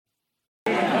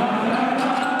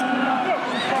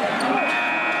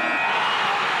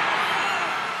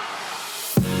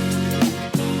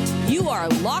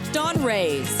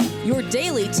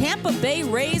Tampa Bay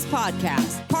Rays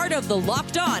podcast, part of the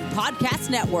Locked On Podcast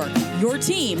Network, your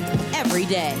team every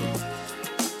day.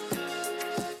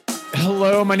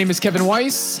 Hello, my name is Kevin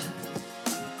Weiss.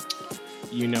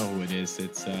 You know who it is.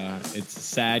 It's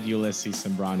sad Ulysses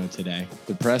Sembrano today.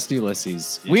 Depressed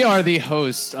Ulysses. We are the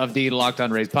hosts of the Locked On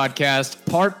Rays podcast,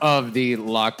 part of the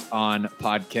Locked On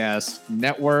Podcast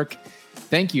Network.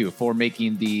 Thank you for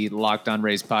making the Locked On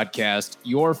Rays podcast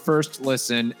your first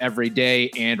listen every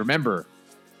day. And remember,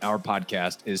 our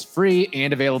podcast is free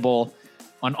and available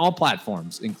on all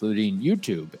platforms, including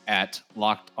YouTube at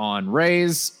Locked On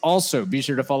Rays. Also, be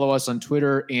sure to follow us on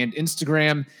Twitter and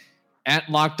Instagram at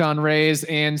Locked On Rays,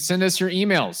 and send us your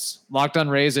emails,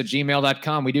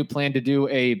 lockedonrays@gmail.com. We do plan to do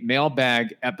a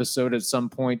mailbag episode at some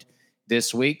point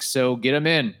this week, so get them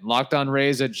in,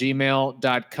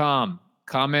 lockedonrays@gmail.com.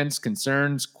 Comments,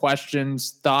 concerns,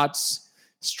 questions, thoughts,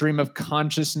 stream of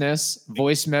consciousness,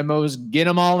 voice memos, get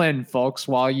them all in, folks,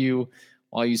 while you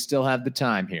still have the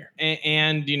time here.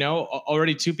 And you know,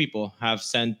 already two people have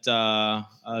sent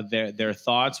their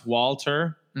thoughts.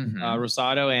 Walter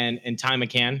Rosado and Ty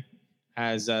McCann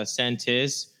has sent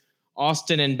his.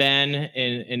 Austin and Ben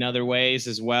in other ways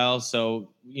as well.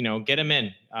 So, you know, get them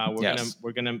in.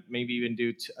 We're gonna maybe even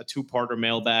do a two-parter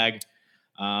mailbag.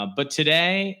 But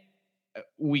today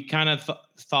we kind of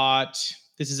thought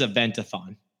this is a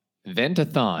vent-a-thon. A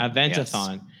vent-a-thon. Yes.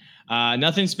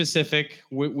 Nothing specific.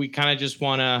 We kind of just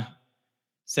want to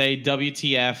say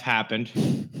WTF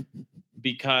happened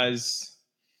because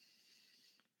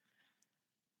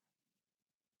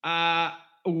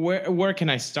where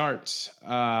can I start?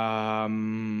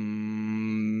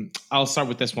 I'll start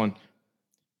with this one.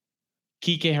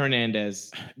 Kike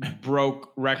Hernandez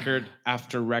broke record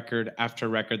after record after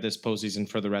record this postseason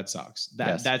for the Red Sox.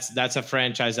 That's a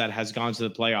franchise that has gone to the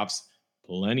playoffs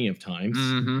plenty of times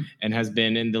and has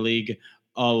been in the league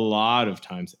a lot of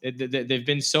times. They've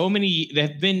been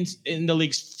in the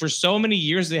leagues for so many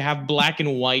years. They have black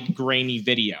and white grainy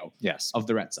video of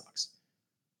the Red Sox.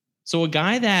 So a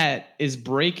guy that is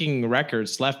breaking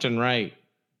records left and right,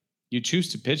 you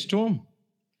choose to pitch to him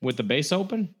with the base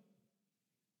open.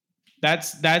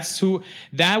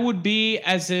 That would be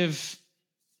as if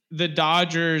the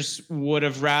Dodgers would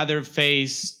have rather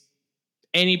faced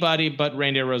anybody but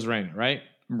Randy Arozarena, right?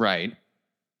 Right.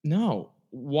 No.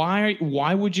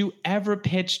 Why would you ever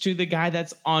pitch to the guy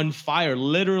that's on fire,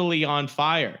 literally on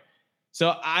fire?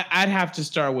 So I'd have to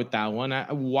start with that one.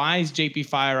 Why is JP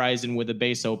Fireisen with a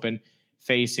base open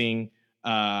facing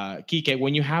Kike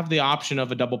when you have the option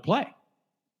of a double play?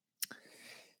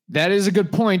 That is a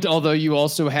good point, although you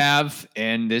also have,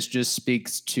 and this just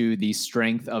speaks to the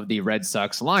strength of the Red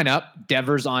Sox lineup,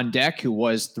 Devers on deck, who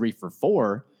was 3 for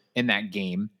 4 in that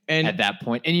game at that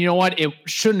point. And you know what? It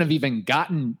shouldn't have even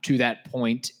gotten to that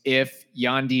point if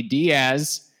Yandy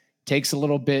Diaz takes a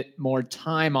little bit more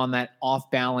time on that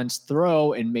off-balance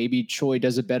throw, and maybe Choi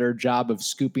does a better job of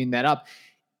scooping that up.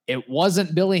 It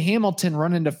wasn't Billy Hamilton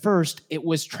running to first. It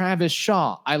was Travis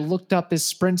Shaw. I looked up his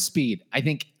sprint speed. I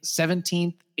think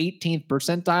 17th, 18th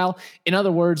percentile. In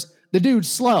other words, the dude's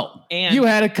slow. And you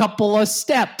had a couple of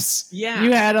steps. Yeah.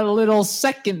 You had a little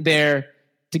second there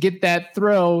to get that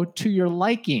throw to your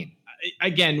liking.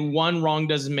 Again, one wrong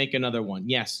doesn't make another one.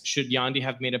 Yes. Should Yandy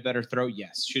have made a better throw?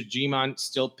 Yes. Should G-Man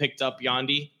still picked up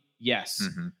Yandy? Yes.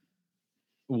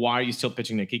 Why are you still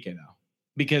pitching to Kike though?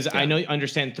 Because I know you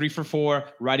understand 3 for 4,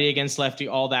 righty against lefty,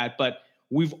 all that, but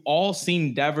we've all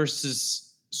seen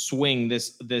Devers' swing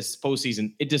this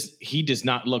postseason. He does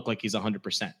not look like he's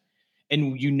 100%.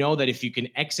 And you know that if you can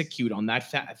execute on that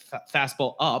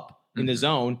fastball up in the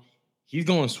zone, he's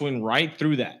going to swing right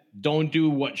through that. Don't do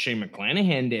what Shane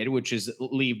McClanahan did, which is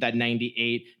leave that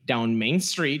 98 down Main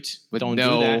Street. Don't do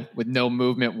that. With no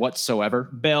movement whatsoever.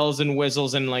 Bells and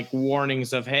whistles and like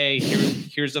warnings of, hey,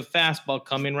 here's a fastball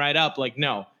coming right up. Like,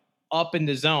 no, up in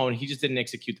the zone. He just didn't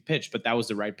execute the pitch, but that was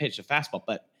the right pitch, a fastball.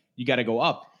 But you got to go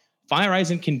up.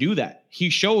 Fireisen can do that. He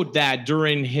showed that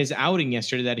during his outing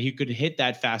yesterday that he could hit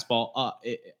that fastball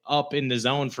up in the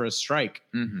zone for a strike.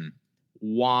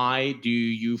 Why do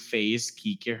you face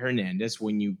Kike Hernandez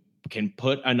when you can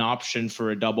put an option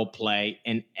for a double play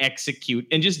and execute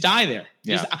and just die there?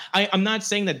 Yeah. I'm not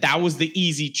saying that was the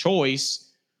easy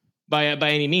choice by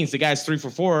any means. The guy's 3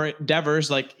 for 4. Devers,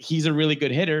 like, he's a really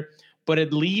good hitter, but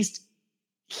at least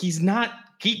he's not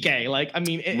Kike. Like, I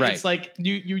mean, it's like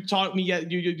you told me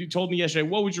yesterday,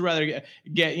 what would you rather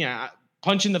get?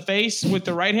 Punch in the face with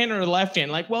the right hand or the left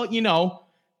hand? Like, well,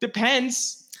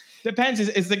 depends. Depends.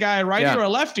 Is the guy a righty or a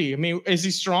lefty? I mean, is he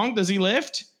strong? Does he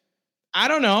lift? I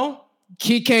don't know.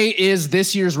 Kike is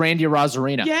this year's Randy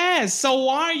Arozarena. Yes. So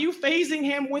why are you phasing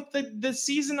him with the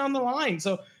season on the line?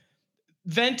 So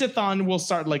Ventathon will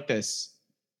start like this.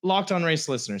 Locked On Race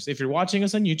listeners, if you're watching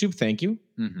us on YouTube, thank you.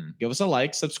 Give us a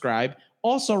like, subscribe.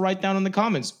 Also, write down in the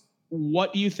comments,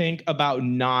 what do you think about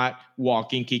not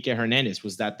walking Kike Hernandez?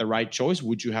 Was that the right choice?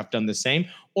 Would you have done the same?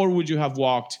 Or would you have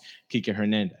walked Kike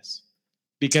Hernandez?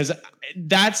 Because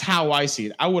that's how I see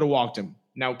it. I would have walked him.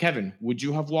 Now, Kevin, would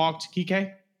you have walked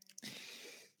Kike?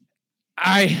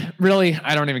 I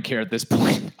don't even care at this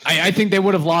point. I think they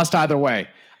would have lost either way.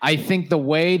 I think the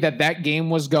way that game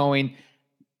was going,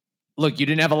 look, you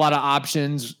didn't have a lot of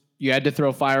options. You had to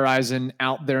throw Feyereisen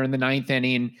out there in the 9th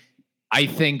inning. I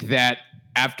think that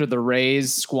after the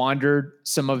Rays squandered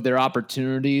some of their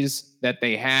opportunities that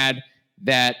they had,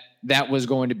 that was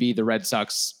going to be the Red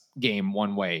Sox game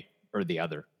one way or the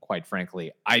other, quite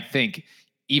frankly. I think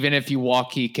even if you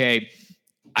walk Kike,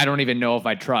 I don't even know if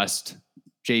I trust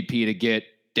JP to get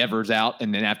Devers out,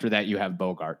 and then after that you have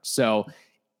Bogart. So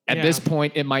at this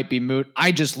point, it might be moot.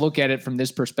 I just look at it from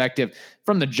this perspective,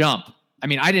 from the jump. I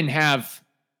mean,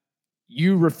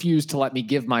 you refused to let me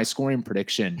give my scoring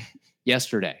prediction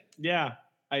yesterday. Yeah,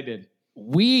 I did.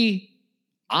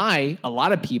 A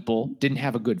lot of people didn't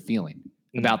have a good feeling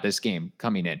about this game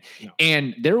coming in. No.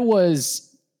 And there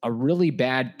was a really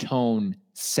bad tone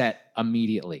set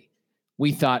immediately.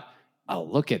 We thought, oh,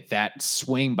 look at that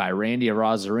swing by Randy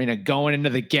Arozarena going into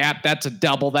the gap. That's a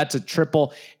double. That's a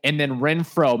triple. And then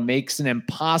Renfroe makes an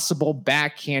impossible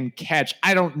backhand catch.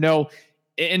 I don't know.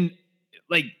 And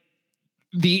like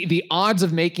the odds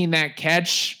of making that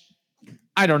catch,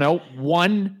 I don't know,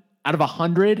 1 out of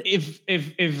 100. If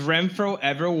Renfroe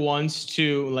ever wants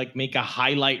to like make a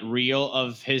highlight reel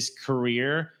of his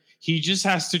career, he just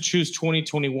has to choose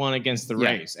 2021 against the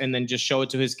Rays and then just show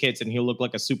it to his kids and he'll look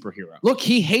like a superhero. Look,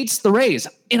 he hates the Rays.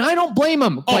 And I don't blame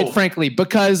him, quite frankly,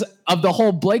 because of the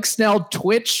whole Blake Snell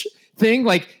Twitch thing.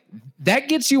 Like, that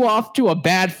gets you off to a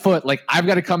bad foot. Like, I've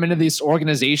got to come into this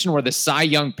organization where the Cy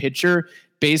Young pitcher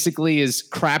basically is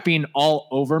crapping all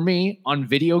over me on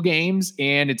video games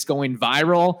and it's going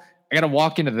viral. I got to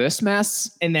walk into this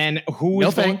mess. And then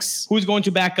who's going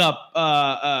to back up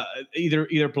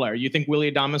either player? You think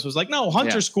Willy Adames was like, no,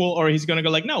 Hunter's cool, or he's going to go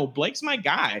like, no, Blake's my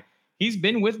guy. He's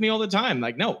been with me all the time.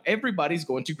 Like, no, everybody's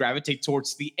going to gravitate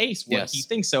towards the ace, what he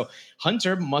thinks. So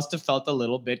Hunter must have felt a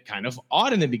little bit kind of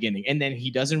odd in the beginning. And then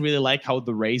he doesn't really like how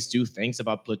the Rays do things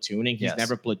about platooning. He's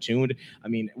never platooned. I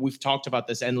mean, we've talked about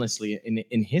this endlessly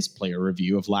in his player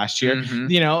review of last year.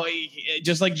 You know,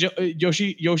 just like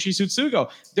Yoshi Tsutsugo.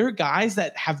 There are guys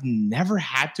that have never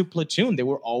had to platoon. They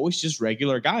were always just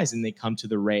regular guys, and they come to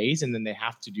the Rays, and then they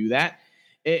have to do that.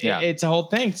 It's a whole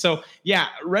thing. So,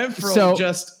 Renfroe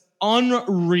just...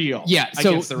 unreal. Yeah,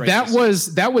 so that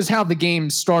was how the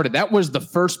game started. That was the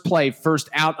first play, first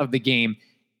out of the game.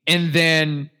 And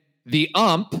then the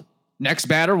next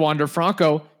batter, Wander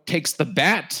Franco, takes the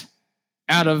bat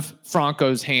out of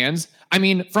Franco's hands. I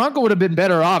mean, Franco would have been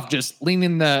better off just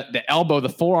leaning the elbow, the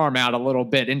forearm out a little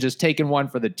bit and just taking one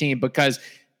for the team, because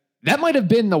that might have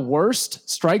been the worst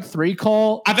strike 3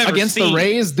 call against the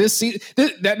Rays this season.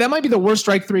 That might be the worst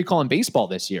strike 3 call in baseball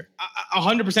this year.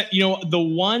 100%. You know, the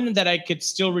one that I could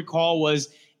still recall was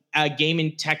a game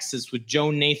in Texas with Joe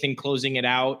Nathan closing it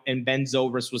out, and Ben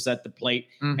Zobrist was at the plate,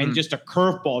 and just a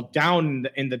curveball down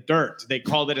in the dirt. They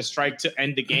called it a strike to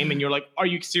end the game, and you're like, "Are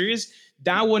you serious?"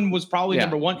 That one was probably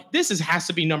number 1. This has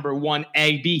to be number 1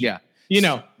 AB. Yeah, you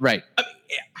know, right. I mean,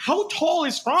 how tall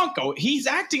is Franco? He's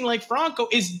acting like Franco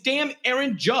is damn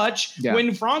Aaron Judge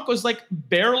when Franco's like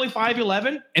barely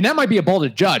 5'11". And that might be a ball to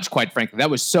Judge, quite frankly. That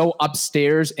was so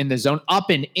upstairs in the zone, up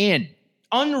and in.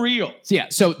 Unreal. Yeah,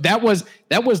 so that was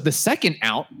the second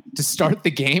out to start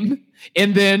the game.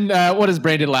 And then what does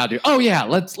Brandon Lowe do? Oh, yeah,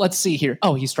 let's see here.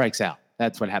 Oh, he strikes out.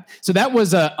 That's what happened. So that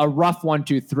was a rough 1,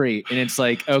 2, 3. And it's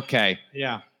like, okay.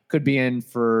 Yeah. Could be in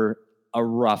for a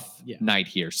rough night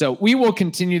here. So we will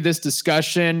continue this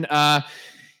discussion.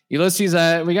 Ulysses,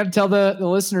 we got to tell the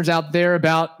listeners out there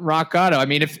about Rock Auto. I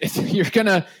mean, if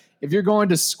you're going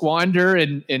to squander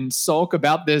and sulk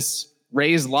about this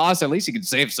Rays loss, at least you can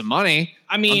save some money.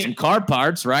 I mean, on some car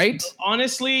parts, right?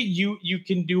 Honestly, you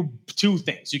can do 2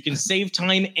 things. You can save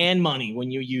time and money when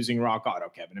you're using Rock Auto,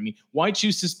 Kevin. I mean, why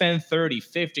choose to spend 30,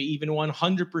 50, even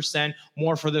 100%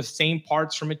 more for the same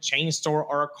parts from a chain store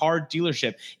or a car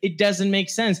dealership? It doesn't make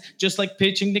sense. Just like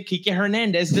pitching to Kike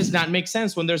Hernandez does not make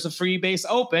sense when there's a free base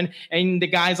open and the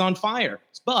guy's on fire.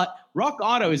 But Rock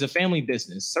Auto is a family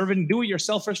business serving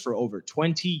do-it-yourselfers for over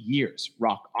 20 years.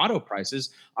 Rock Auto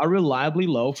prices are reliably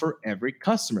low for every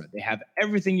customer. They have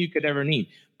everything you could ever need.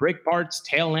 brake parts,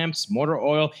 tail lamps, motor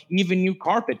oil, even new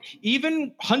carpet,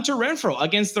 even Hunter Renfroe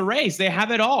against the Rays. They have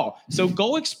it all. So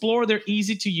go explore their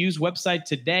easy-to-use website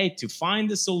today to find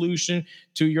the solution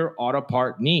to your auto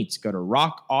part needs. Go to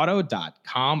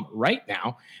rockauto.com right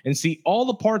now and see all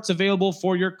the parts available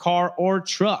for your car or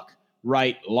truck.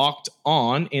 Right, Locked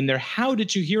On in their How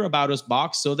Did You Hear About Us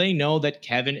box so they know that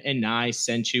Kevin and I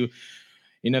sent you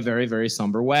in a very, very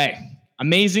somber way.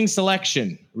 Amazing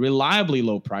selection, reliably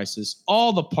low prices,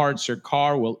 all the parts your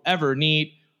car will ever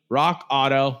need.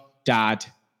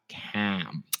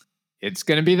 rockauto.com. It's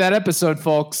going to be that episode,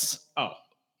 folks. Oh,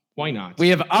 why not? We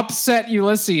have upset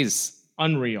Ulysses.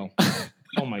 Unreal.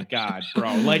 Oh my God,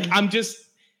 bro. Like,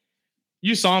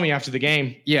 you saw me after the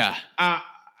game. Yeah.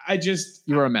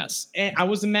 You were a mess. I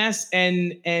was a mess,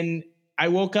 and I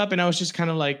woke up and I was just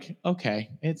kind of like, okay,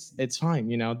 it's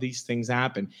fine. You know, these things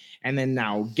happen. And then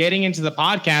now getting into the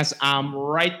podcast, I'm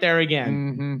right there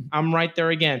again. I'm right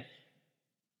there again.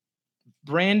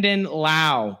 Brandon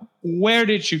Lowe, where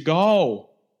did you go?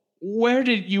 Where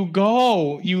did you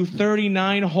go, you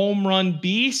 39 home run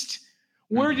beast?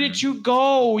 Where did you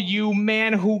go, you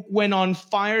man who went on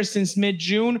fire since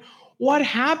mid-June? What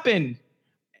happened?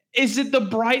 Is it the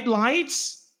bright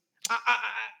lights?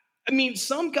 I mean,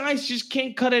 some guys just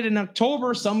can't cut it in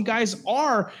October. Some guys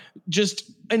are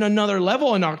just in another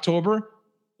level in October.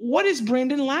 What is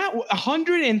Brandon Lowe?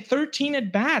 113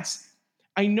 at-bats.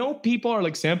 I know people are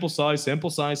like, sample size.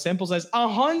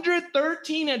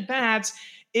 113 at-bats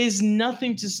is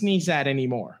nothing to sneeze at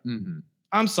anymore.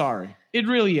 I'm sorry. It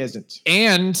really isn't.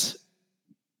 And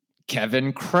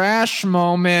Kevin Crash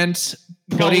moment,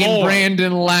 putting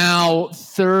Brandon Lowe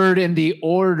third in the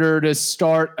order to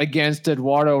start against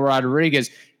Eduardo Rodriguez.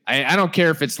 I don't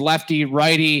care if it's lefty,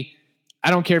 righty. I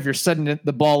don't care if you're setting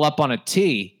the ball up on a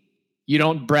tee. You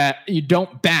don't bat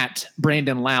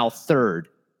Brandon Lowe third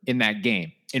in that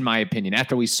game, in my opinion,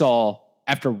 after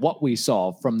what we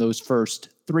saw from those first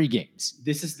 3 games.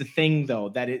 This is the thing, though,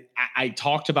 that I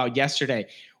talked about yesterday.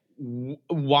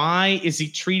 Why is he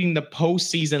treating the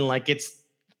postseason like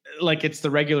it's the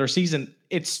regular season?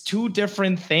 It's 2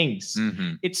 different things.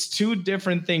 It's 2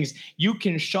 different things. You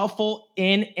can shuffle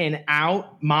in and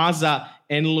out Mazza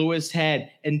and Lewis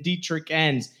Head and Dietrich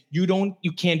Enns. You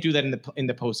can't do that in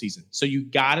the postseason. So you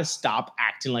got to stop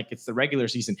acting like it's the regular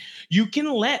season. You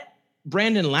can let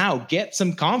Brandon Lowe get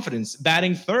some confidence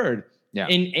batting third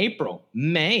in April,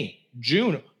 May,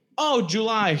 June. Oh,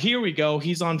 July, here we go.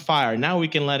 He's on fire. Now we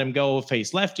can let him go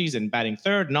face lefties and batting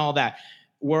third and all that.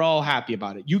 We're all happy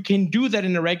about it. You can do that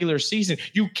in the regular season.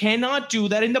 You cannot do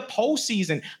that in the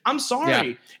postseason. I'm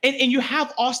sorry. Yeah. And you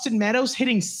have Austin Meadows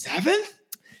hitting 7th?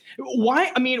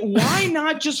 Why? I mean, why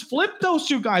not just flip those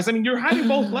 2 guys? I mean, you're having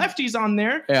both lefties on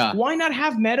there. Yeah. Why not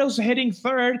have Meadows hitting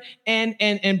 3rd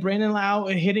and Brandon Lowe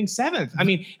hitting 7th? I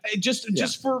mean,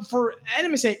 just for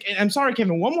enemy's sake. I'm sorry,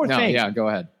 Kevin. One more thing. Yeah, go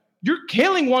ahead. You're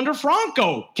killing Wander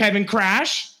Franco, Kevin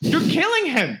Crash. You're killing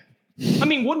him. I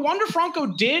mean, what Wander Franco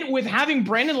did with having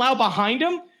Brandon Lowe behind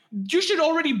him, you should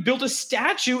already build a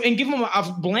statue and give him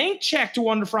a blank check to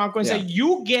Wander Franco and say,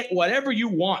 you get whatever you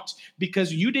want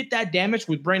because you did that damage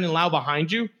with Brandon Lowe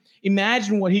behind you.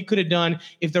 Imagine what he could have done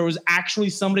if there was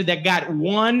actually somebody that got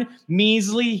 1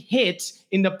 measly hit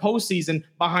in the postseason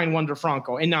behind Wander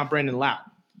Franco and not Brandon Lowe.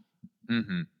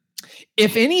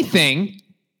 If anything,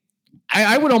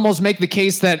 I would almost make the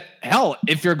case that, hell,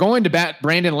 if you're going to bat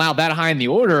Brandon Lowe that high in the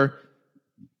order,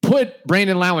 put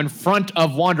Brandon Lowe in front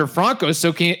of Wander Franco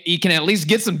so he can at least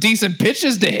get some decent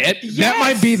pitches to hit. Yes. That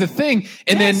might be the thing.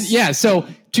 And then, so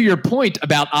to your point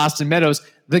about Austin Meadows,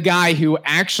 the guy who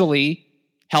actually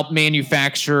helped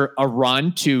manufacture a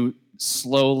run to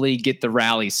slowly get the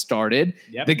rally started.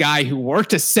 The guy who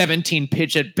worked a 17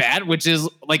 pitch at bat, which is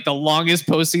like the longest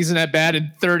postseason at bat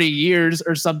in 30 years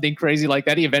or something crazy like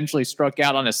that. He eventually struck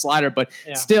out on a slider, but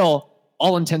still,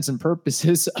 all intents and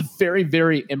purposes, a very,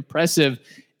 very impressive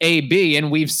AB.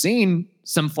 And we've seen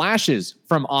some flashes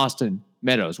from Austin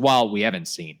Meadows while we haven't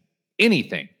seen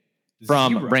anything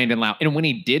from Brandon Lowe. And when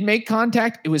he did make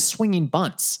contact, it was swinging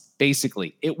bunts.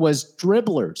 Basically, it was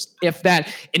dribblers, if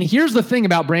that. And here's the thing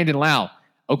about Brandon Lowe.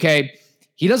 Okay,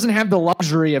 he doesn't have the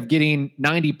luxury of getting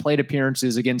 90 plate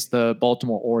appearances against the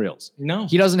Baltimore Orioles. No.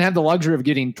 He doesn't have the luxury of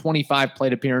getting 25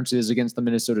 plate appearances against the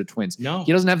Minnesota Twins. No.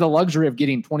 He doesn't have the luxury of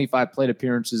getting 25 plate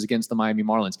appearances against the Miami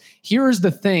Marlins. Here's the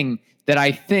thing that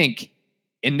I think,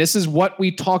 and this is what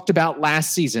we talked about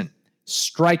last season,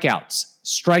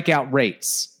 strikeout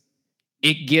rates.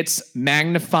 It gets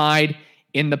magnified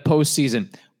in the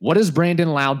postseason. What does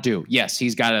Brandon Lowe do? Yes,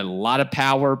 he's got a lot of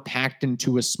power packed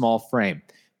into a small frame,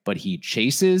 but he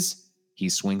chases, he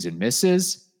swings and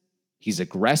misses, he's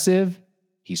aggressive,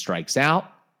 he strikes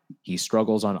out, He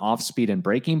struggles on off speed and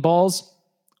breaking balls.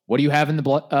 What do you have in the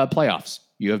playoffs?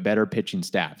 You have better pitching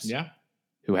staffs. Yeah.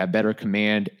 Who have better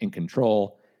command and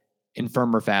control,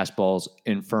 infirmer fastballs,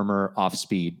 infirmer off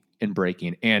speed and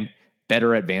breaking, and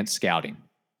better advanced scouting.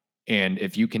 And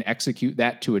if you can execute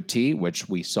that to a T, which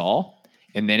we saw,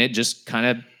 and then it just kind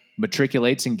of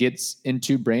matriculates and gets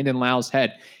into Brandon Lau's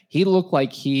head, he looked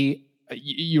like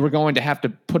you were going to have to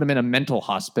put him in a mental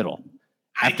hospital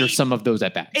after some of those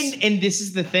at-bats. And this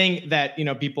is the thing that,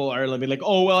 people are like,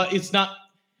 oh, well, it's not.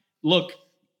 Look,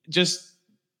 just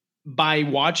by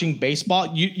watching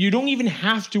baseball, you don't even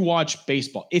have to watch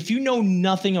baseball. If you know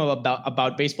nothing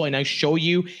about baseball and I show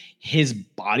you his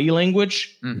body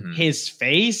language, his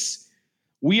face,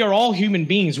 we are all human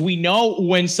beings. We know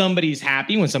when somebody's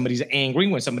happy, when somebody's angry,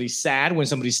 when somebody's sad, when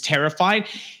somebody's terrified.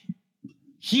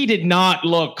 He did not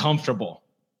look comfortable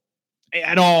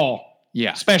at all.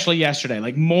 Yeah. Especially yesterday,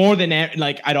 like more than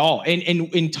at all. And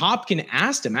Topkin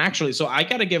asked him actually. So I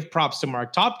got to give props to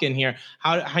Mark Topkin here.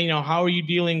 How are you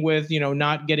dealing with,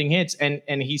 not getting hits?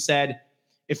 And he said,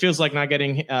 it feels like not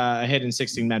getting a hit in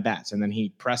 16 at bats. And then he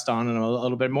pressed on a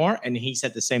little bit more. And he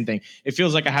said the same thing. It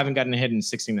feels like I haven't gotten a hit in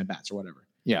 16 at bats or whatever.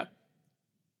 Yeah.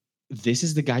 This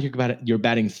is the guy you're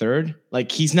batting third.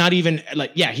 Like he's not even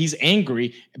he's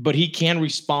angry, but he can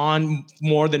respond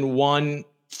more than one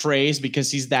phrase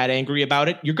because he's that angry about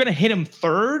it. You're going to hit him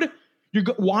third.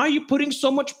 Why are you putting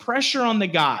so much pressure on the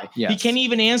guy? Yes. He can't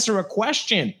even answer a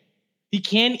question. He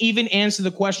can't even answer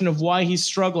the question of why he's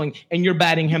struggling, and you're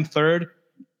batting him third.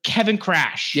 Kevin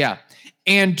Crash. Yeah.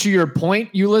 And to your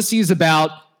point, Ulysses,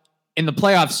 about in the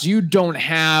playoffs, you don't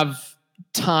have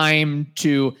time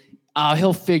to,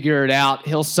 he'll figure it out.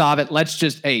 He'll solve it. Let's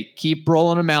just, keep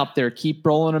rolling him out there. Keep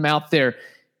rolling him out there.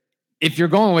 If you're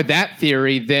going with that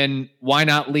theory, then why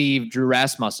not leave Drew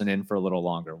Rasmussen in for a little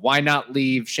longer? Why not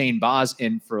leave Shane Baz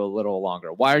in for a little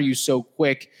longer? Why are you so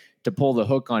quick to pull the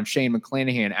hook on Shane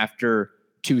McClanahan after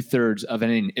 2/3 of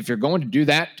an inning? If you're going to do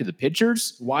that to the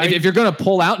pitchers, why? If you're going to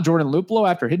pull out Jordan Luplow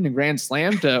after hitting a grand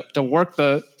slam to work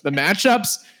the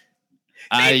matchups,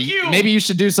 maybe you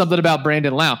should do something about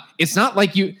Brandon Lau. It's not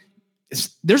like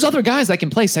there's other guys that can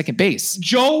play second base.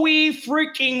 Joey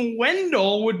freaking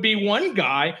Wendell would be one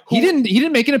guy. He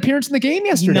didn't make an appearance in the game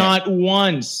yesterday. Not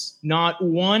once. Not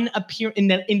one appearance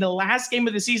in the last game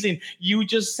of the season. You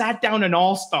just sat down an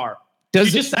all-star.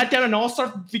 Just sat down an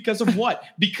all-star because of what?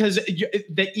 Because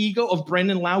the ego of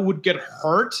Brandon Lau would get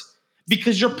hurt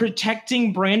because you're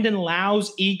protecting Brandon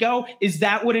Lau's ego. Is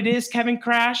that what it is, Kevin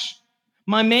Crash?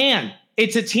 My man,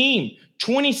 it's a team.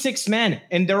 26 men,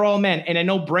 and they're all men. And I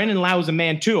know Brandon Lau is a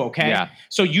man too, okay? Yeah.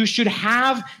 So you should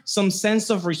have some sense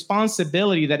of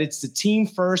responsibility that it's the team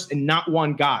first and not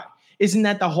one guy. Isn't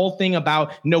that the whole thing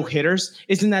about no hitters?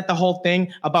 Isn't that the whole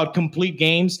thing about complete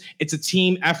games? It's a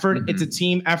team effort. Mm-hmm. It's a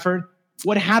team effort.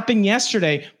 What happened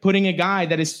yesterday, putting a guy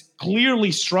that is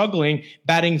clearly struggling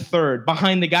batting third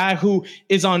behind the guy who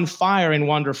is on fire in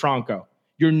Wander Franco?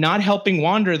 You're not helping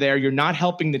Wander there. You're not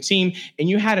helping the team. And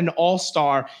you had an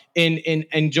all-star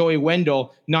in Joey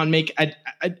Wendell not make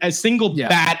a single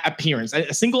bad appearance,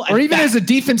 a single or even as a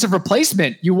defensive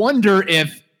replacement. You wonder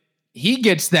if he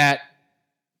gets that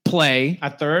play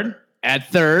at third.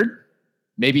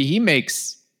 Maybe he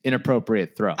makes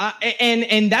inappropriate throw.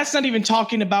 And that's not even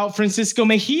talking about Francisco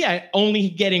Mejia only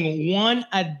getting one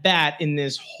at bat in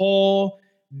this whole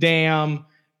damn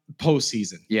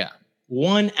postseason. Yeah.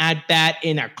 One at bat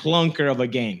in a clunker of a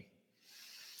game.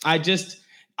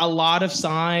 A lot of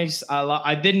sighs.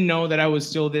 I didn't know that I was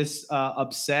still this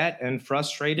upset and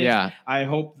frustrated. Yeah. I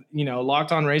hope,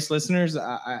 Locked On Race listeners,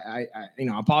 I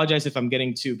apologize if I'm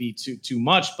getting to be too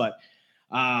much, but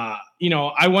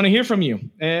I want to hear from you.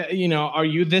 Are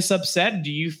you this upset?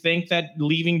 Do you think that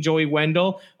leaving Joey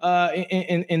Wendell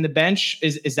in the bench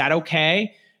is that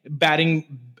okay?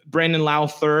 Batting Brandon Lau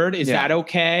third, is that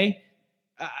okay?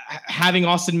 Having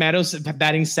Austin Meadows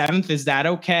batting seventh, is that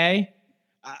okay?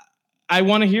 I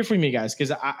want to hear from you guys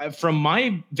because from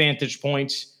my vantage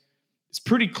point, it's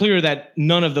pretty clear that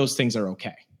none of those things are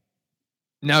okay.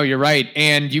 No, you're right.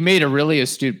 And you made a really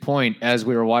astute point as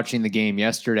we were watching the game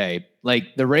yesterday.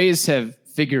 Like the Rays have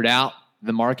figured out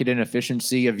the market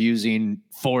inefficiency of using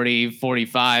 40,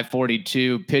 45,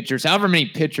 42 pitchers, however many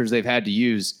pitchers they've had to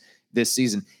use this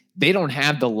season. They don't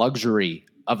have the luxury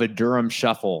of a Durham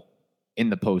shuffle in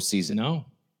the postseason. No.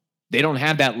 They don't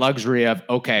have that luxury of,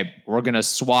 okay, we're going to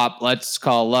swap. Let's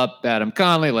call up Adam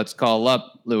Conley. Let's call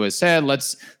up Lewis Head.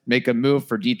 Let's make a move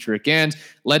for Dietrich Enns.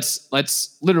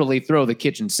 Let's literally throw the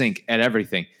kitchen sink at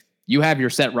everything. You have your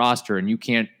set roster and you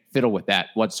can't fiddle with that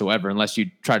whatsoever unless you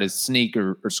try to sneak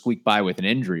or squeak by with an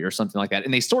injury or something like that.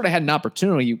 And they sort of had an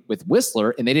opportunity with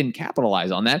Whistler, and they didn't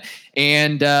capitalize on that.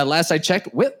 And last I checked,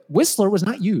 Whistler was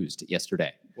not used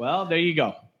yesterday. Well, there you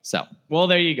go. Well,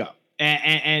 there you go.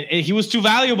 And he was too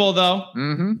valuable, though.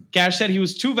 Mm-hmm. Cash said he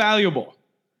was too valuable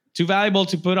to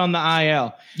put on the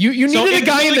IL. You needed a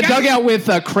guy in the dugout with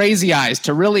crazy eyes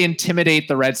to really intimidate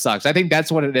the Red Sox. I think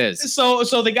that's what it is. So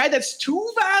the guy that's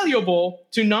too valuable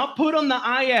to not put on the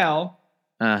IL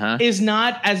is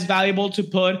not as valuable to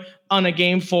put on a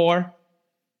Game 4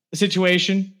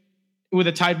 situation with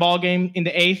a tight ball game in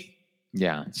the 8th.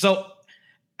 Yeah. So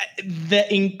the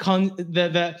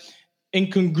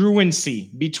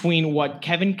incongruency between what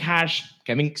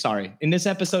in this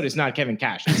episode, it's not Kevin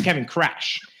Cash, it's Kevin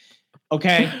Crash.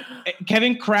 Okay.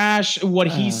 Kevin Crash, what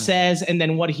he says and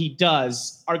then what he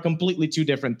does are completely two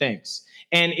different things.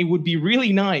 And it would be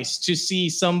really nice to see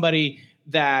somebody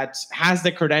that has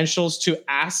the credentials to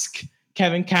ask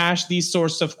Kevin Cash these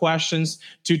sorts of questions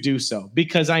to do so.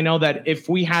 Because I know that if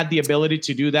we had the ability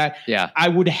to do that, I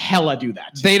would hella do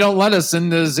that. They don't let us in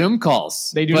the Zoom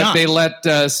calls. They do not. They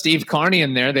let Steve Carney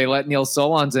in there. They let Neil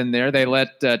Solondz in there. They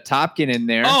let Topkin in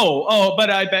there. But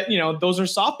I bet, those are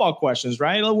softball questions,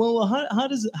 right? Well, how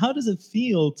does it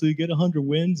feel to get 100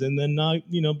 wins and then not,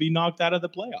 be knocked out of the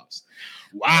playoffs?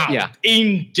 Wow. Yeah.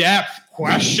 In-depth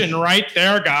question right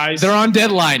there, guys. They're on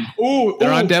deadline.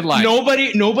 They're on deadline.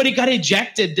 Nobody got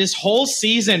ejected this whole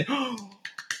season.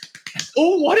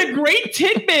 Oh, what a great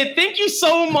tidbit. Thank you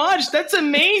so much. That's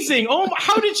amazing. Oh,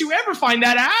 how did you ever find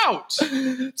that out?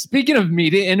 Speaking of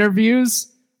media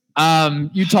interviews,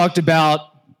 you talked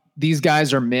about these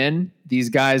guys are men. These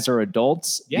guys are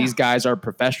adults. Yeah. These guys are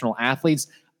professional athletes.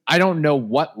 I don't know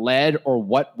what led or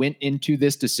what went into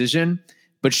this decision,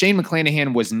 but Shane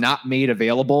McClanahan was not made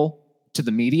available to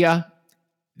the media.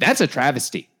 That's a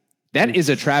travesty. That is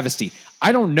a travesty.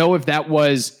 I don't know if that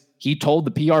was he told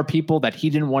the PR people that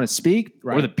he didn't want to speak,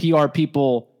 or the PR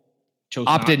people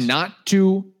opted not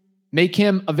to make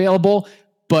him available.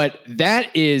 But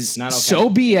that is so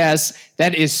BS.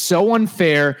 That is so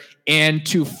unfair. And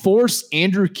to force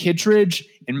Andrew Kittredge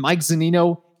and Mike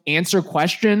Zunino answer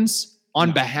questions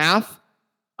on behalf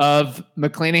of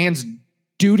McClanahan's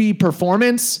duty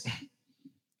performance,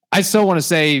 I still want to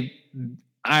say,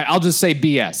 I'll just say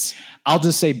BS. I'll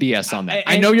just say BS on that.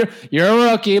 I know you're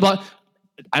a rookie, but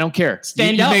I don't care.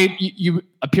 Stand up. You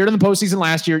appeared in the postseason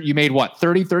last year. You made what,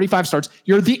 30, 35 starts.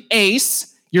 You're the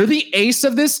ace. You're the ace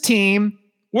of this team.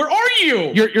 Where are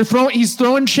you? He's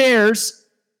throwing chairs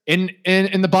in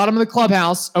the bottom of the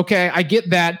clubhouse. Okay, I get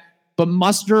that, but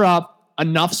muster up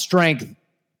enough strength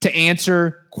to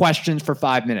answer questions for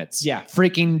 5 minutes. Yeah.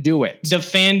 Freaking do it. The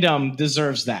fandom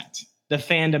deserves that.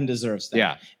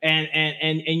 Yeah.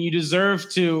 And you deserve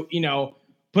to,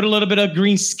 put a little bit of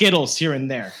green Skittles here and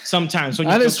there sometimes. When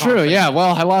that is true. Yeah.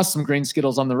 Well, I lost some green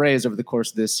Skittles on the Rays over the course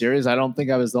of this series. I don't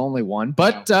think I was the only one,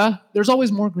 but there's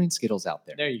always more green Skittles out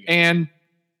there. There you go. And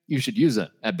you should use it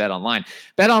at BetOnline.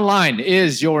 BetOnline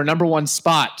is your number one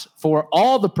spot for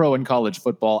all the pro and college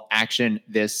football action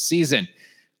this season.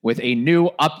 With a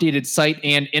new updated site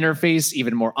and interface,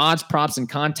 even more odds, props, and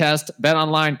contests,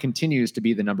 BetOnline continues to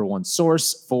be the number one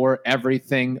source for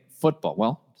everything football.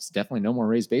 Well, there's definitely no more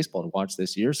Rays baseball to watch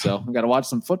this year, so we've got to watch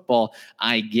some football,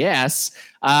 I guess.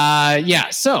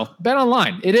 So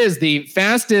BetOnline, it is the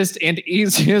fastest and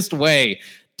easiest way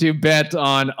to bet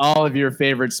on all of your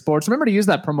favorite sports. Remember to use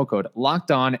that promo code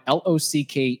LOCKEDON,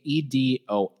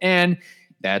 LOCKEDON.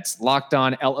 That's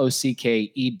LOCKEDON,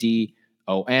 LOCKEDON.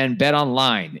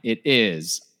 BetOnline, it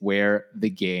is where the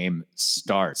game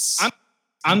starts.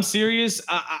 I'm serious.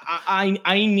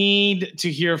 I need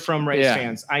to hear from Rays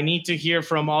fans. I need to hear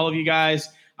from all of you guys.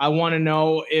 I want to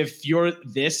know if you're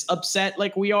this upset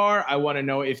like we are. I want to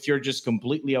know if you're just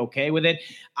completely okay with it.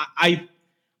 I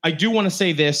do want to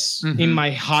say this in my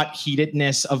hot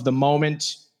heatedness of the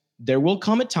moment. There will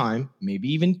come a time,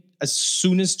 maybe even as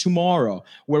soon as tomorrow,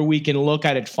 where we can look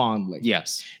at it fondly.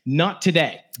 Yes. Not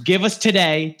today. Give us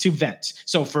today to vent.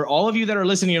 So for all of you that are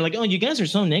listening, you're like, oh, you guys are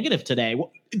so negative today.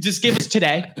 Well, just give us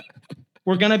today.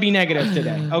 We're going to be negative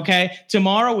today. Okay.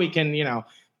 Tomorrow we can,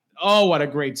 oh, what a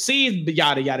great seed,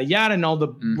 yada, yada, yada. And all the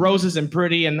roses and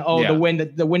pretty. And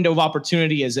the window of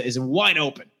opportunity is wide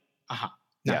open.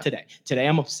 Not today. Today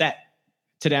I'm upset.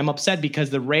 Today I'm upset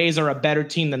because the Rays are a better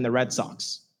team than the Red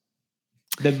Sox.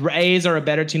 The Rays are a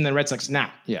better team than the Red Sox.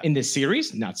 Now, in this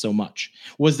series, not so much.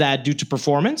 Was that due to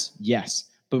performance? Yes.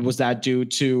 But was that due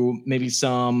to maybe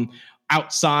some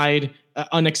outside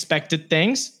unexpected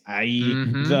things, i.e.,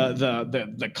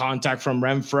 the contact from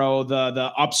Renfroe,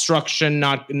 the obstruction,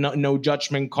 no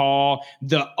judgment call,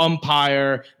 the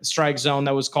umpire strike zone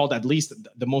that was called, at least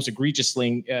the most egregious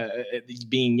thing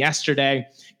being yesterday.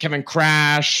 Kevin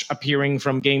Crash appearing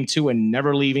from game 2 and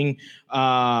never leaving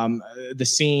the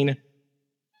scene.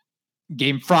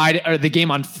 The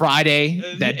game on Friday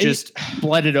that just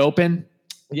bled it open.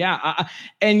 Yeah,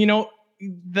 and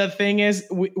the thing is,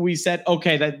 we said,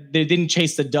 okay, that they didn't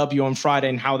chase the W on Friday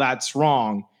and how that's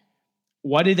wrong.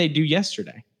 What did they do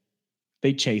yesterday?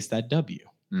 They chased that W.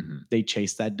 Mm-hmm. They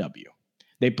chased that W.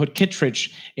 They put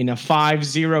Kittredge in a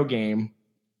 5-0 game.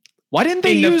 Why didn't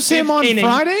they use him on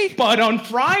Friday? But on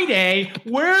Friday,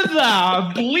 where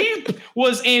the bleep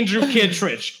was Andrew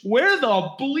Kittredge? Where the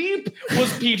bleep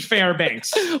was Pete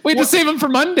Fairbanks? We had to save him for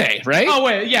Monday, right? Oh,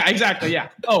 wait, yeah, exactly, yeah.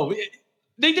 Oh,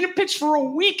 they didn't pitch for a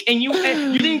week, and you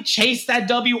didn't chase that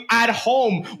W at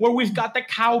home, where we've got the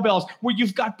cowbells, where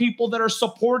you've got people that are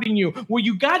supporting you, where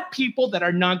you got people that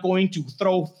are not going to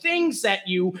throw things at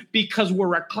you because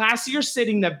we're a classier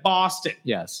city than Boston.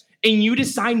 Yes. And you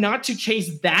decide not to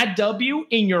chase that W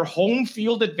in your home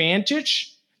field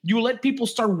advantage. You let people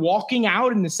start walking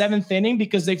out in the 7th inning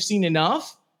because they've seen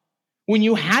enough. When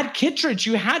you had Kittredge,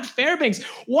 you had Fairbanks.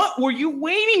 What were you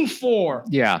waiting for?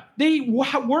 Yeah. They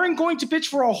weren't going to pitch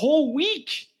for a whole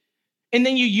week. And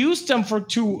then you used them for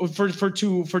two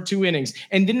innings.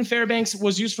 And didn't Fairbanks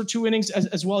was used for 2 innings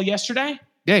as well yesterday?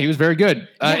 Yeah, he was very good.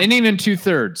 Inning and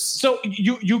 2/3. So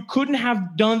you couldn't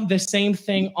have done the same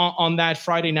thing on that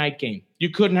Friday night game. You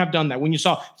couldn't have done that when you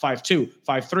saw 5-2,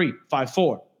 5-3,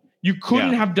 5-4. You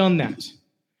couldn't have done that.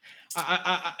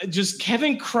 Just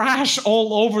Kevin Crash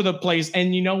all over the place.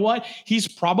 And you know what? He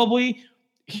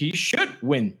should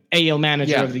win AL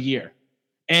Manager of the Year.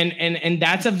 And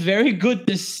that's a very good,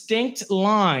 distinct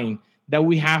line that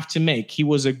we have to make. He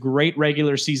was a great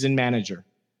regular season manager,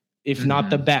 if not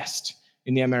the best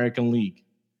in the American League.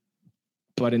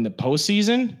 But in the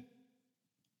postseason,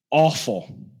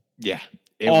 awful. Yeah.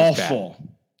 Awful.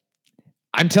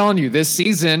 I'm telling you, this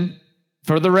season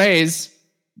for the Rays,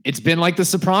 it's been like The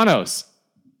Sopranos.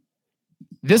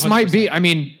 This 100%. Might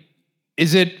be,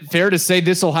 is it fair to say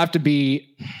this will have to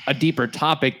be a deeper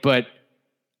topic, but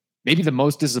maybe the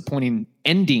most disappointing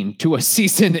ending to a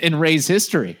season in Rays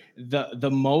history?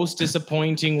 The most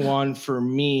disappointing one for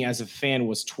me as a fan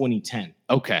was 2010.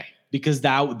 Okay. Because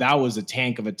that was a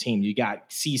tank of a team. You got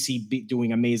CC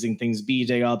doing amazing things,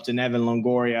 BJ Upton, Evan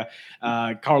Longoria,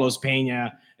 Carlos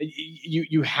Pena.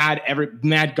 You had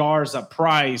Matt Garza,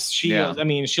 Price, Shields.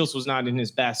 Yeah. Shields was not in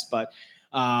his best, but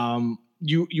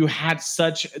you had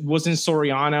wasn't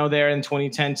Soriano there in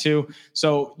 2010 too.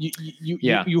 So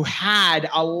you had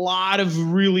a lot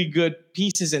of really good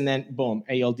pieces, and then boom,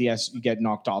 ALDS, you get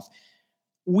knocked off.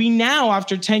 We now,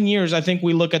 after 10 years, I think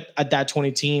we look at that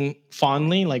 20 team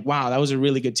fondly, like, wow, that was a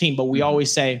really good team. But we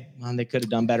always say, well, they could have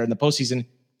done better in the postseason.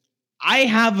 I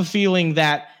have a feeling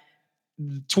that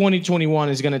 2021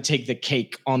 is going to take the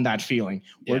cake on that feeling.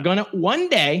 Yeah. We're going to one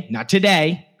day, not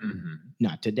today,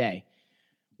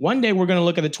 one day we're going to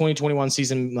look at the 2021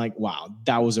 season like, wow,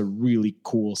 that was a really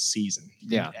cool season.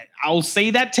 Yeah. I'll say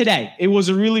that today. It was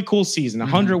a really cool season.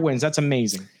 100 wins. That's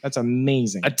amazing. That's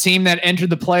amazing. A team that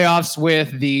entered the playoffs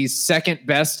with the second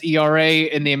best ERA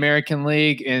in the American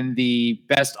League and the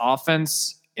best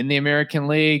offense in the American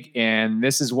League. And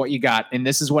this is what you got. And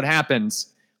this is what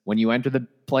happens when you enter the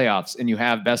playoffs and you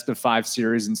have best of 5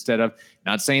 series instead of,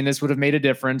 not saying this would have made a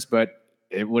difference, but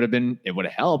it would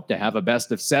have helped to have a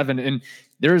best of 7. And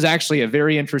there's actually a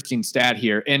very interesting stat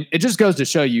here. And it just goes to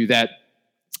show you that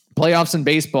playoffs in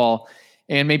baseball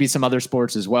and maybe some other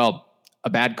sports as well, a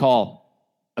bad call,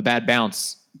 a bad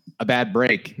bounce, a bad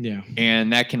break. Yeah.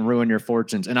 And that can ruin your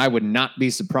fortunes. And I would not be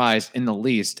surprised in the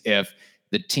least if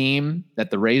the team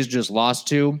that the Rays just lost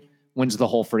to wins the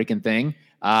whole freaking thing.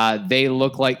 They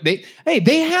look like they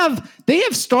have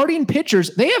starting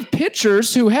pitchers. They have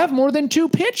pitchers who have more than 2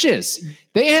 pitches.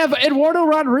 They have Eduardo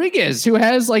Rodriguez, who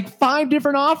has like 5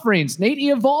 different offerings. Nate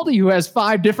Eovaldi, who has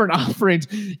 5 different offerings.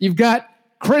 You've got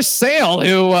Chris Sale,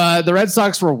 who the Red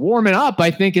Sox were warming up, I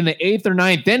think, in the 8th or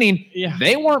 9th inning. Yeah.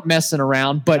 They weren't messing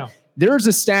around, but there's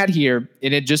a stat here,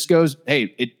 and it just goes,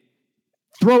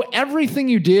 throw everything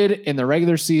you did in the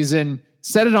regular season,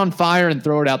 set it on fire, and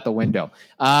throw it out the window.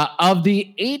 Of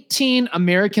the 18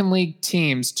 American League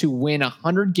teams to win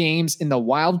 100 games in the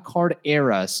wild card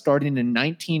era, starting in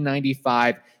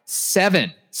 1995,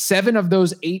 7 of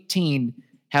those 18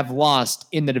 have lost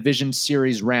in the division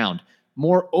series round.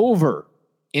 Moreover,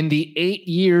 in the 8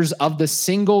 years of the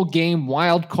single game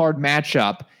wild card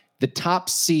matchup, the top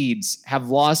seeds have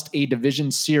lost a division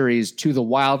series to the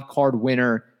wild card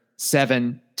winner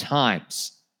 7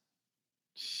 times.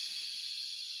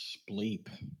 Bleep.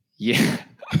 Yeah.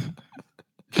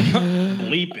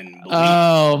 Bleeping.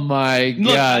 Oh my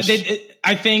gosh. Look,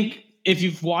 I think if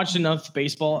you've watched enough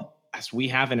baseball, as we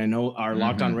have, and I know our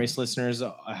Locked On Race listeners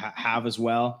have as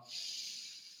well,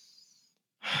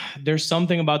 there's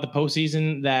something about the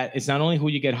postseason that it's not only who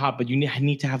you get hot, but you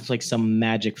need to have like some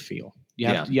magic feel. You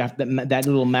have that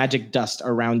little magic dust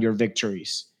around your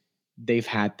victories. They've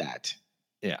had that.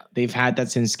 Yeah. They've had that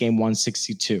since game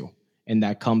 162 and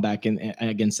that comeback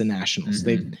against the Nationals.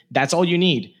 That's all you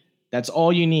need. That's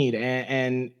all you need.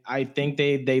 And I think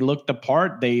they looked the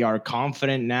part. They are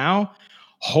confident now.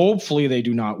 Hopefully they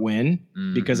do not win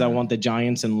because I want the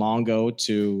Giants and Longo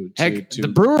to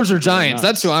the Brewers or Giants.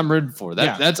 That's who I'm rooting for.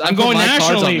 I'm going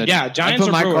nationally. Giants. I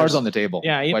put my cards on the table.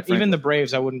 Yeah, even the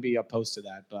Braves, I wouldn't be opposed to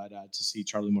that. But to see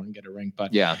Charlie Morton get a ring.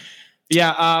 But yeah,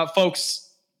 folks,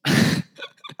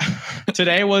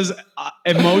 today was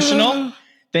emotional.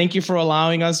 Thank you for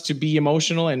allowing us to be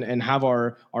emotional and have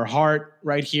our heart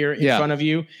right here in front of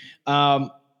you.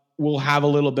 We'll have a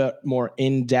little bit more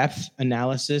in-depth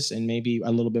analysis and maybe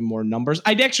a little bit more numbers.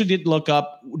 I actually did look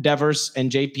up Devers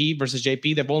and JP versus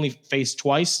JP. They've only faced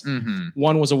twice.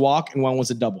 One was a walk and one was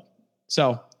a double.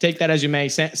 So take that as you may,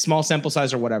 small sample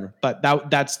size or whatever. But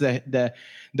that's the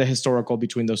historical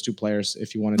between those two players.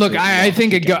 If you want to look, I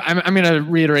think I'm going to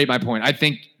reiterate my point. I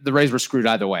think the Rays were screwed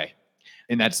either way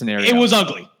in that scenario. It was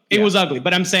ugly. It was ugly.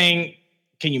 But I'm saying,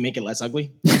 can you make it less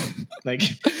ugly?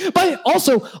 But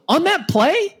also on that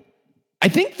play, I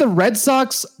think the Red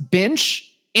Sox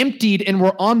bench emptied and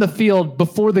were on the field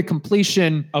before the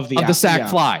completion of the sac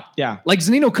fly. Yeah. Like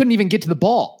Zunino couldn't even get to the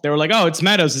ball. They were like, oh, it's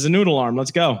Meadows. It's a noodle arm. Let's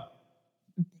go.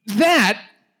 Love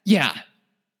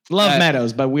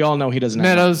Meadows, but we all know he doesn't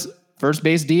have Meadows, first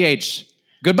base DH.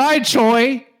 Goodbye,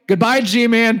 Choi. Goodbye,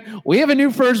 G-Man. We have a new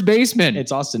first baseman.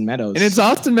 It's Austin Meadows. And it's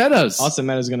Austin Meadows. Austin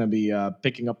Meadows is going to be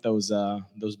picking up those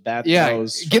bad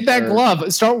throws. Get that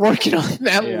glove. Start working on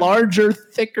that larger,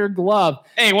 thicker glove.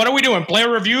 Hey, what are we doing? Player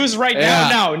reviews right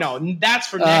now? No. That's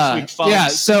for next week, folks. Yeah,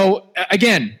 so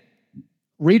again,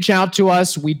 reach out to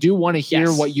us. We do want to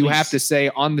hear what you have to say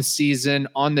on the season,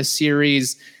 on the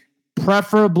series,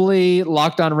 preferably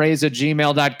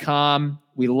lockedonrays@gmail.com.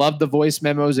 We love the voice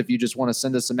memos. If you just want to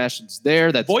send us a message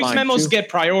there, that's voice fine memos too. Get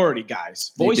priority,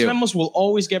 guys. Voice memos will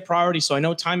always get priority. So I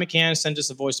know Ty McCann sent us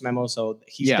a voice memo, so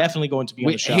he's definitely going to be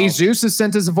on the show. Jesus has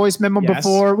sent us a voice memo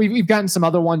before. We've gotten some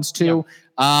other ones too.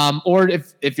 Yeah. Or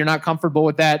if you're not comfortable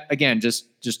with that, again, just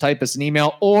type us an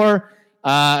email. Or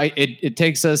it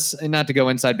takes us, not to go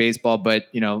inside baseball, but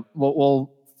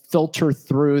we'll filter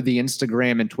through the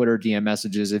Instagram and Twitter DM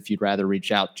messages if you'd rather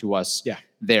reach out to us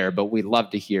there. But we'd love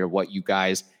to hear what you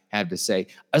guys have to say.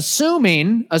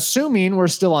 Assuming we're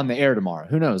still on the air tomorrow.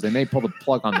 Who knows? They may pull the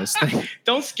plug on this thing.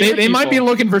 Don't scare They might be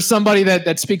looking for somebody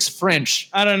that speaks French.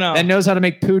 I don't know. That knows how to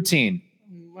make poutine.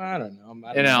 I don't know.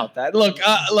 I don't know about that. Look.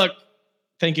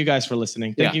 Thank you guys for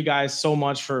listening. Thank you guys so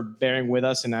much for bearing with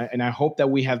us. And I hope that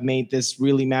we have made this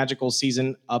really magical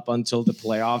season up until the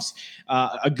playoffs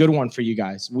a good one for you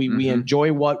guys. We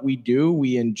enjoy what we do.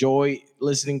 We enjoy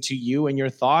listening to you and your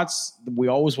thoughts. We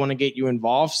always want to get you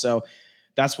involved. So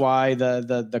that's why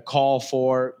the call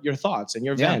for your thoughts and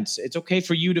your vents. It's okay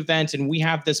for you to vent. And we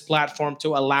have this platform to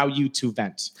allow you to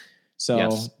vent.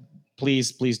 So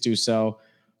please do so.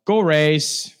 Go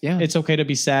Rays. Yeah. It's okay to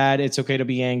be sad. It's okay to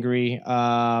be angry.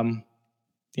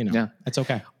 It's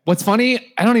okay. What's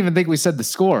funny, I don't even think we said the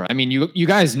score. I mean, you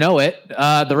guys know it.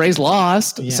 The Rays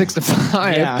lost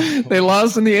 6-5. Yeah. They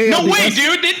lost in the AL. No way,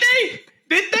 dude. Did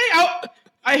they?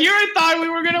 I thought we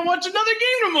were going to watch another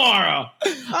game tomorrow.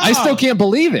 Oh. I still can't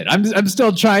believe it. I'm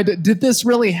still trying to, did this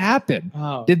really happen?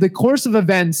 Oh. Did the course of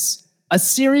events, a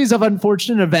series of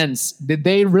unfortunate events, did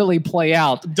they really play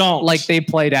out like they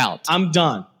played out? I'm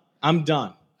done.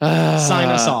 Sign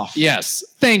us off. Yes.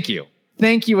 Thank you.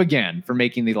 Thank you again for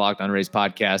making the Locked On Rays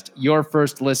podcast your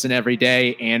first listen every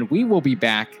day, and we will be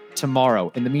back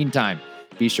tomorrow. In the meantime,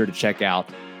 be sure to check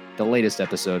out the latest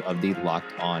episode of the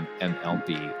Locked On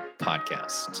MLB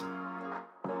podcast.